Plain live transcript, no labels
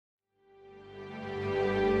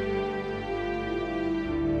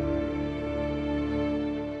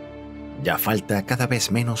Ya falta cada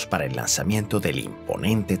vez menos para el lanzamiento del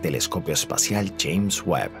imponente telescopio espacial James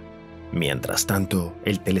Webb. Mientras tanto,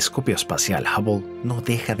 el telescopio espacial Hubble no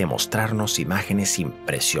deja de mostrarnos imágenes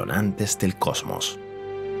impresionantes del cosmos.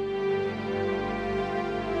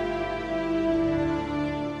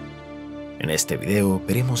 En este video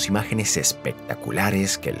veremos imágenes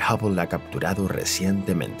espectaculares que el Hubble ha capturado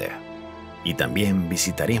recientemente. Y también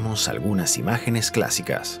visitaremos algunas imágenes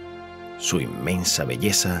clásicas. Su inmensa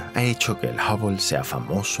belleza ha hecho que el Hubble sea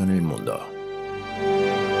famoso en el mundo.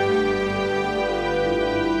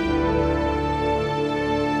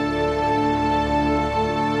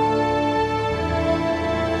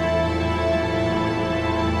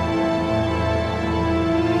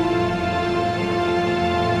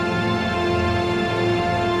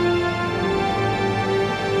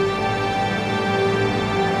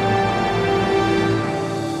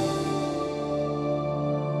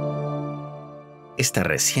 Esta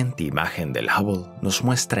reciente imagen del Hubble nos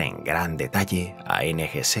muestra en gran detalle a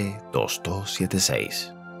NGC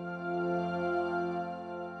 2276,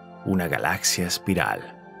 una galaxia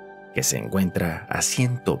espiral que se encuentra a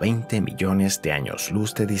 120 millones de años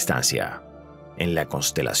luz de distancia en la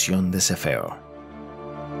constelación de Cefeo.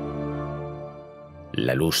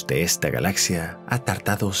 La luz de esta galaxia ha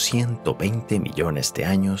tardado 120 millones de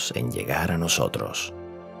años en llegar a nosotros.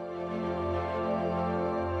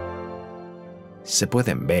 Se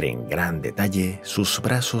pueden ver en gran detalle sus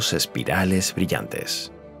brazos espirales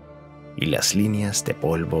brillantes y las líneas de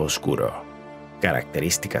polvo oscuro,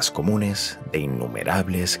 características comunes de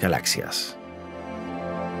innumerables galaxias.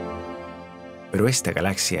 Pero esta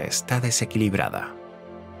galaxia está desequilibrada.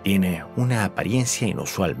 Tiene una apariencia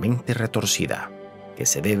inusualmente retorcida, que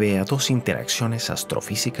se debe a dos interacciones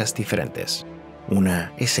astrofísicas diferentes.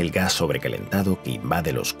 Una es el gas sobrecalentado que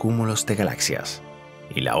invade los cúmulos de galaxias,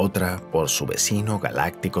 y la otra por su vecino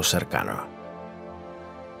galáctico cercano.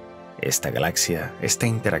 Esta galaxia está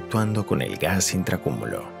interactuando con el gas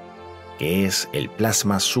intracúmulo, que es el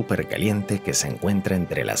plasma supercaliente que se encuentra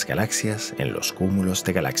entre las galaxias en los cúmulos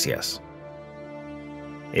de galaxias.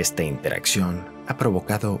 Esta interacción ha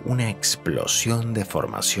provocado una explosión de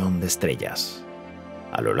formación de estrellas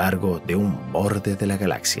a lo largo de un borde de la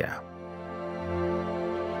galaxia.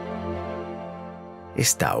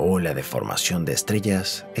 Esta ola de formación de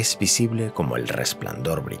estrellas es visible como el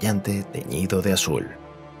resplandor brillante teñido de azul.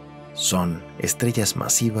 Son estrellas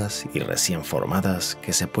masivas y recién formadas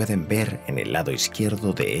que se pueden ver en el lado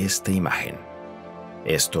izquierdo de esta imagen.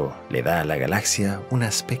 Esto le da a la galaxia un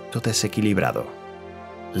aspecto desequilibrado.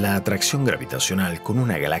 La atracción gravitacional con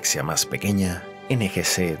una galaxia más pequeña,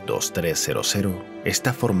 NGC 2300,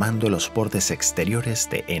 está formando los bordes exteriores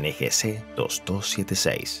de NGC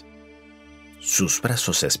 2276. Sus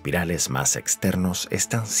brazos espirales más externos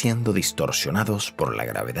están siendo distorsionados por la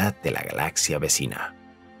gravedad de la galaxia vecina.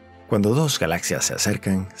 Cuando dos galaxias se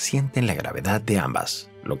acercan, sienten la gravedad de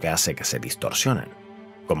ambas, lo que hace que se distorsionen,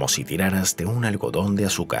 como si tiraras de un algodón de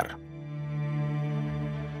azúcar.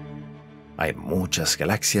 Hay muchas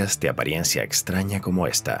galaxias de apariencia extraña como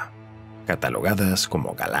esta, catalogadas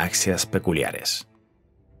como galaxias peculiares.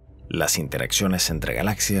 Las interacciones entre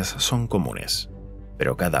galaxias son comunes,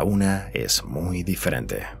 pero cada una es muy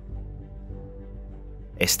diferente.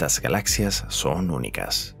 Estas galaxias son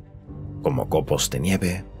únicas. Como copos de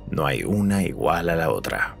nieve, no hay una igual a la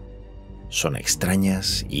otra. Son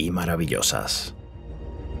extrañas y maravillosas.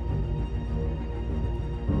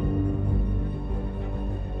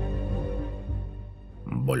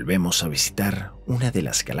 Volvemos a visitar una de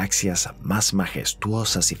las galaxias más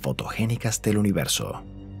majestuosas y fotogénicas del universo,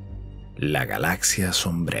 la galaxia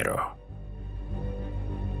Sombrero.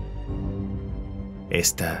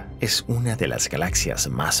 Esta es una de las galaxias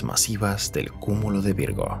más masivas del cúmulo de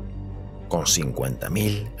Virgo, con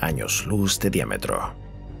 50.000 años luz de diámetro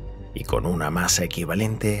y con una masa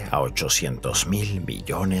equivalente a 800.000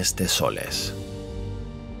 millones de soles.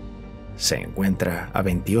 Se encuentra a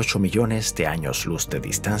 28 millones de años luz de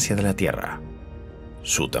distancia de la Tierra.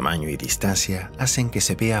 Su tamaño y distancia hacen que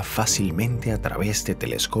se vea fácilmente a través de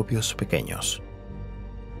telescopios pequeños.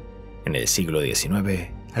 En el siglo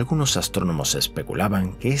XIX, algunos astrónomos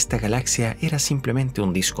especulaban que esta galaxia era simplemente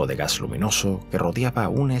un disco de gas luminoso que rodeaba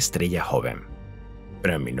una estrella joven.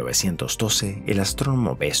 Pero en 1912, el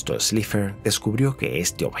astrónomo Besto Slipher descubrió que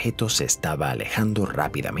este objeto se estaba alejando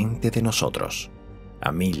rápidamente de nosotros,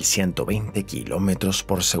 a 1120 kilómetros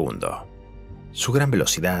por segundo. Su gran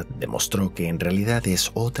velocidad demostró que en realidad es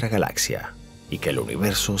otra galaxia y que el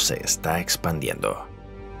universo se está expandiendo.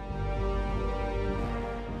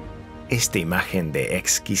 Esta imagen de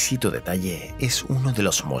exquisito detalle es uno de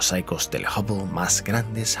los mosaicos del Hubble más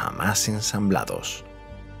grandes jamás ensamblados.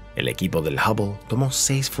 El equipo del Hubble tomó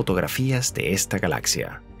 6 fotografías de esta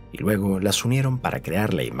galaxia y luego las unieron para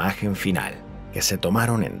crear la imagen final, que se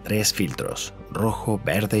tomaron en 3 filtros, rojo,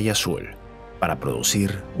 verde y azul, para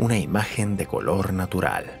producir una imagen de color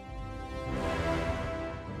natural.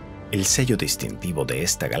 El sello distintivo de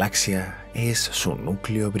esta galaxia es su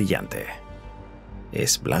núcleo brillante.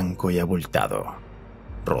 Es blanco y abultado,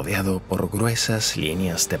 rodeado por gruesas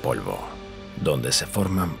líneas de polvo, donde se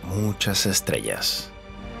forman muchas estrellas.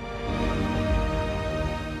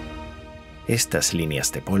 Estas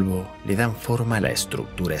líneas de polvo le dan forma a la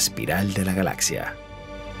estructura espiral de la galaxia.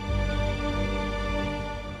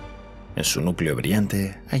 En su núcleo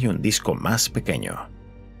brillante hay un disco más pequeño.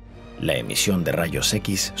 La emisión de rayos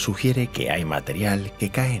X sugiere que hay material que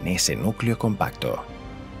cae en ese núcleo compacto,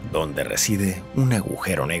 donde reside un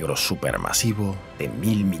agujero negro supermasivo de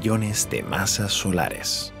 1000 millones de masas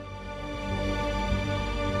solares.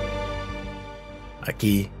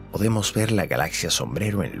 Aquí podemos ver la galaxia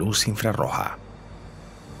sombrero en luz infrarroja.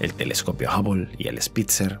 El telescopio Hubble y el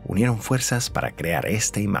Spitzer unieron fuerzas para crear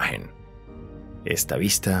esta imagen. Esta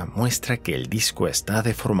vista muestra que el disco está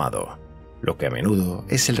deformado, lo que a menudo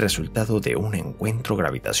es el resultado de un encuentro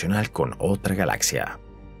gravitacional con otra galaxia.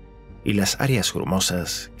 Y las áreas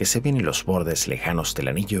grumosas que se ven en los bordes lejanos del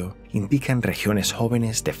anillo indican regiones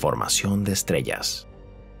jóvenes de formación de estrellas.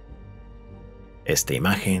 Esta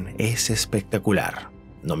imagen es espectacular.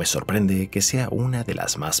 No me sorprende que sea una de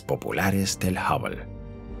las más populares del Hubble.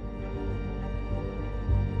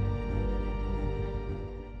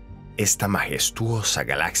 Esta majestuosa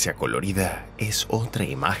galaxia colorida es otra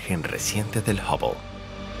imagen reciente del Hubble.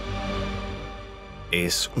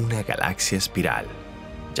 Es una galaxia espiral,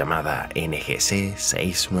 llamada NGC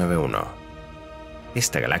 691.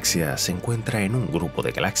 Esta galaxia se encuentra en un grupo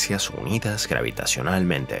de galaxias unidas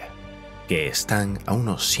gravitacionalmente, que están a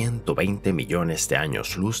unos 120 millones de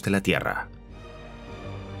años luz de la Tierra.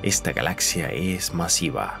 Esta galaxia es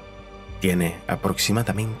masiva. Tiene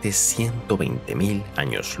aproximadamente 120.000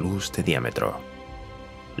 años luz de diámetro.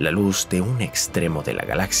 La luz de un extremo de la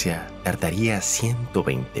galaxia tardaría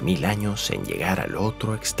 120.000 años en llegar al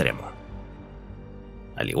otro extremo.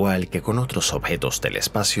 Al igual que con otros objetos del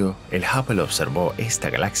espacio, el Hubble observó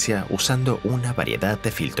esta galaxia usando una variedad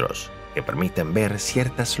de filtros que permiten ver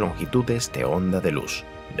ciertas longitudes de onda de luz,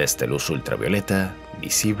 desde luz ultravioleta,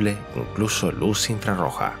 visible, incluso luz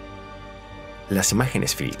infrarroja. Las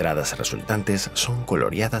imágenes filtradas resultantes son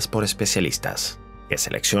coloreadas por especialistas, que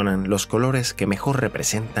seleccionan los colores que mejor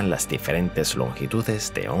representan las diferentes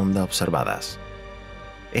longitudes de onda observadas.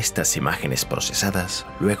 Estas imágenes procesadas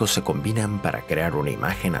luego se combinan para crear una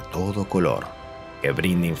imagen a todo color, que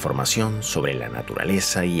brinda información sobre la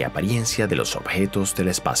naturaleza y apariencia de los objetos del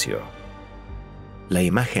espacio. La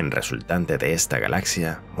imagen resultante de esta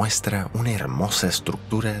galaxia muestra una hermosa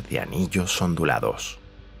estructura de anillos ondulados.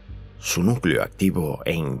 Su núcleo activo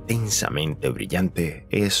e intensamente brillante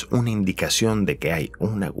es una indicación de que hay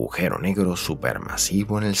un agujero negro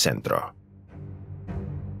supermasivo en el centro.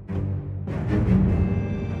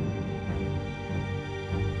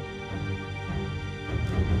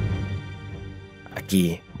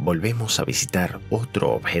 Aquí volvemos a visitar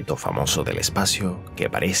otro objeto famoso del espacio que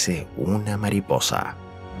parece una mariposa.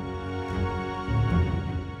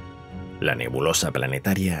 La nebulosa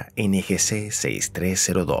planetaria NGC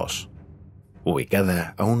 6302,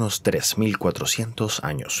 ubicada a unos 3.400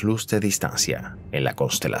 años luz de distancia en la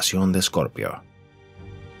constelación de Escorpio.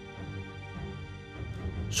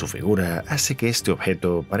 Su figura hace que este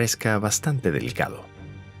objeto parezca bastante delicado,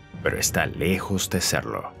 pero está lejos de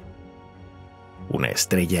serlo. Una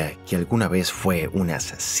estrella que alguna vez fue unas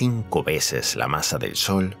 5 veces la masa del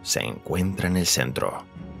Sol se encuentra en el centro.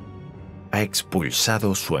 Ha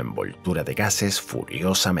expulsado su envoltura de gases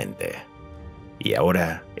furiosamente y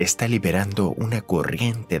ahora está liberando una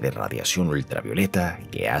corriente de radiación ultravioleta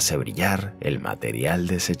que hace brillar el material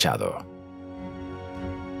desechado.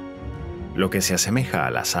 Lo que se asemeja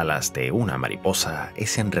a las alas de una mariposa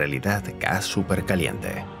es en realidad gas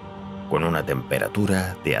supercaliente, con una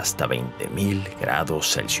temperatura de hasta 20.000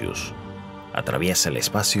 grados Celsius. Atraviesa el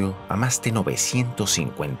espacio a más de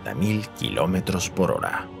 950.000 kilómetros por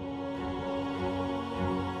hora.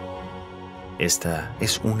 Esta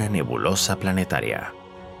es una nebulosa planetaria.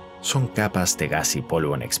 Son capas de gas y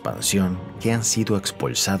polvo en expansión que han sido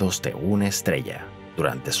expulsados de una estrella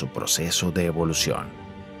durante su proceso de evolución.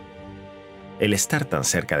 El estar tan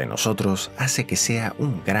cerca de nosotros hace que sea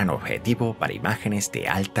un gran objetivo para imágenes de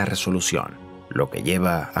alta resolución, lo que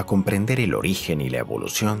lleva a comprender el origen y la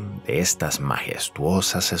evolución de estas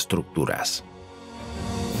majestuosas estructuras.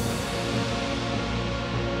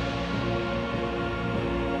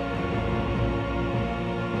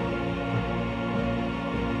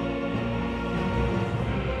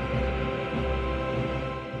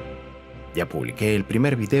 Ya publiqué el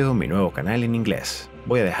primer video en mi nuevo canal en inglés.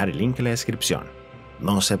 Voy a dejar el link en la descripción.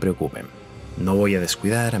 No se preocupen, no voy a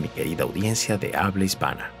descuidar a mi querida audiencia de habla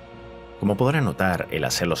hispana. Como podrán notar, el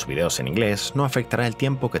hacer los videos en inglés no afectará el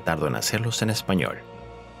tiempo que tardo en hacerlos en español.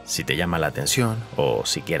 Si te llama la atención o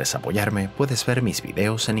si quieres apoyarme, puedes ver mis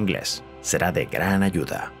videos en inglés. Será de gran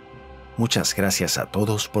ayuda. Muchas gracias a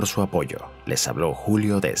todos por su apoyo. Les habló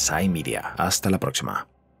Julio de Sci Media. Hasta la próxima.